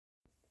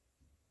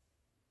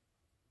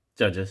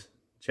Judges,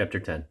 chapter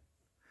 10.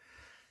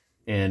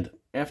 And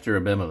after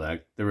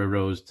Abimelech, there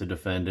arose to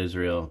defend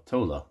Israel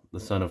Tola, the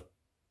son of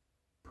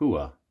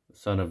Puah, the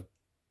son of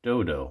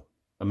Dodo,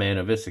 a man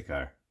of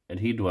Issachar, and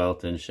he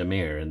dwelt in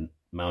Shamir in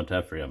Mount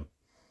Ephraim.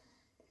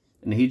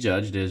 And he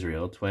judged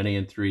Israel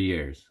 23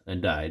 years,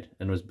 and died,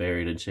 and was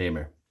buried in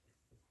Shamir.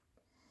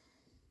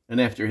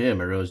 And after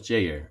him arose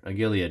Jair, a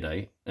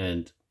Gileadite,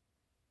 and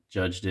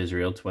judged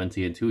Israel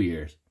 22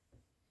 years.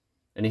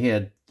 And he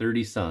had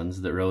 30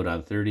 sons that rode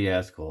on 30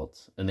 ass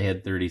colts, and they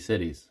had 30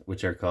 cities,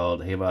 which are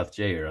called Havoth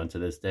Jair unto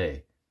this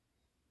day,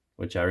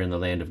 which are in the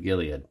land of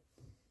Gilead.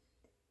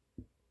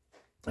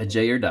 And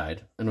Jair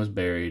died, and was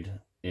buried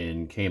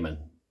in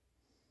Canaan.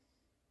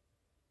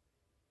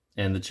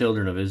 And the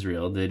children of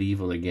Israel did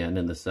evil again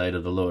in the sight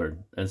of the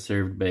Lord, and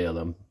served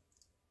Baalim,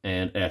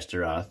 and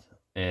Ashtaroth,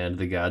 and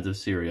the gods of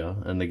Syria,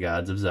 and the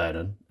gods of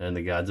Zidon, and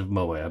the gods of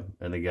Moab,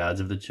 and the gods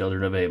of the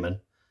children of Ammon,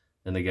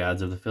 and the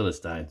gods of the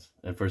Philistines,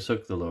 and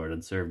forsook the Lord,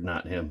 and served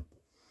not him.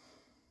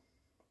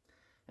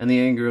 And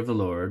the anger of the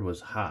Lord was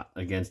hot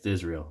against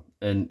Israel,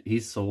 and he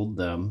sold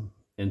them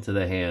into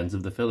the hands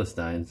of the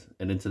Philistines,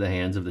 and into the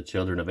hands of the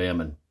children of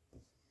Ammon.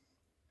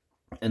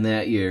 And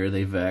that year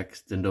they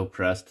vexed and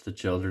oppressed the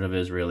children of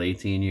Israel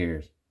 18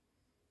 years,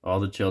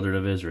 all the children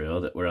of Israel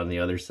that were on the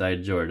other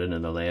side Jordan,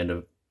 in the land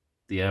of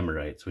the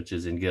Amorites, which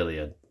is in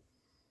Gilead.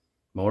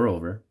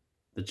 Moreover,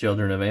 the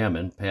children of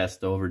Ammon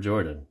passed over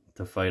Jordan,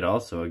 to fight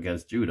also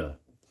against Judah,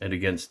 and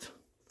against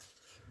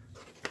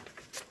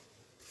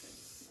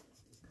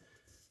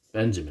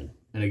Benjamin,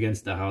 and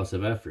against the house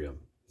of Ephraim,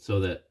 so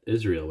that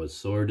Israel was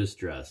sore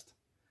distressed.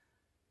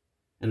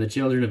 And the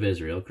children of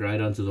Israel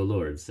cried unto the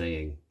Lord,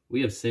 saying,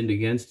 We have sinned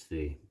against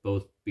thee,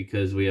 both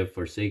because we have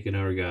forsaken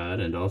our God,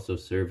 and also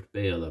served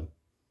Baalim.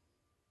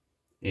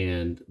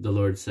 And the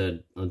Lord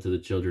said unto the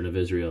children of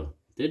Israel,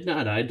 Did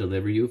not I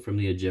deliver you from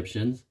the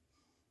Egyptians,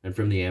 and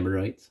from the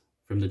Amorites,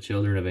 from the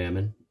children of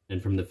Ammon,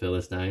 and from the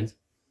Philistines,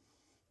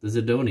 the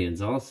Zidonians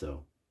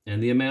also,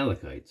 and the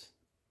Amalekites,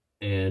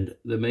 and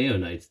the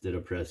Maonites did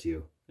oppress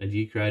you, and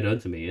ye cried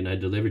unto me, and I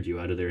delivered you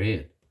out of their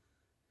hand.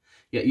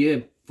 Yet ye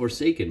have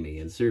forsaken me,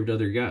 and served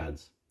other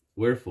gods.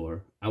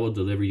 Wherefore I will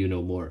deliver you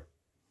no more.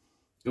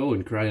 Go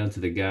and cry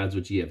unto the gods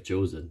which ye have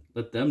chosen.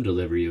 Let them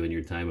deliver you in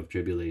your time of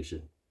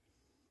tribulation.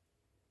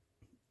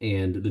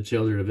 And the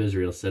children of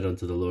Israel said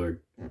unto the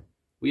Lord,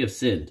 We have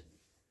sinned.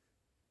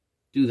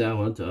 Do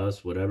thou unto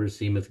us whatever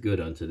seemeth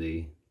good unto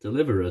thee.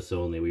 Deliver us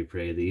only, we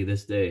pray thee,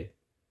 this day.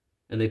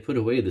 And they put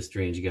away the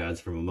strange gods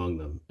from among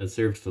them, and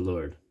served the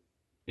Lord.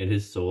 And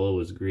his soul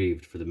was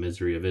grieved for the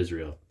misery of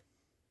Israel.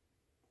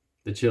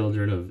 The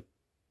children of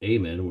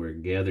Ammon were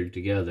gathered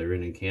together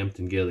and encamped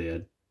in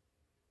Gilead,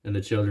 and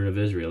the children of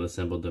Israel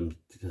assembled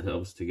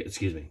themselves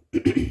together.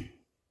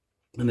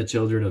 And the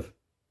children of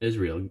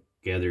Israel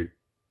gathered.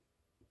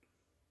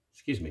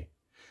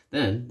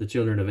 Then the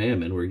children of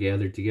Ammon were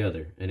gathered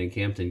together and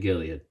encamped in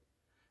Gilead.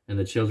 And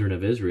the children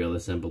of Israel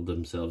assembled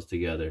themselves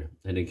together,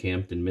 and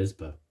encamped in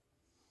Mizpah.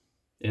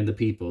 And the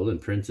people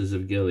and princes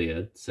of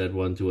Gilead said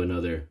one to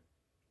another,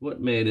 What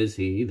man is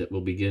he that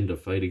will begin to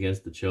fight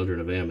against the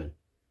children of Ammon?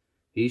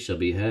 He shall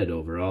be head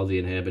over all the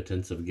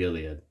inhabitants of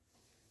Gilead.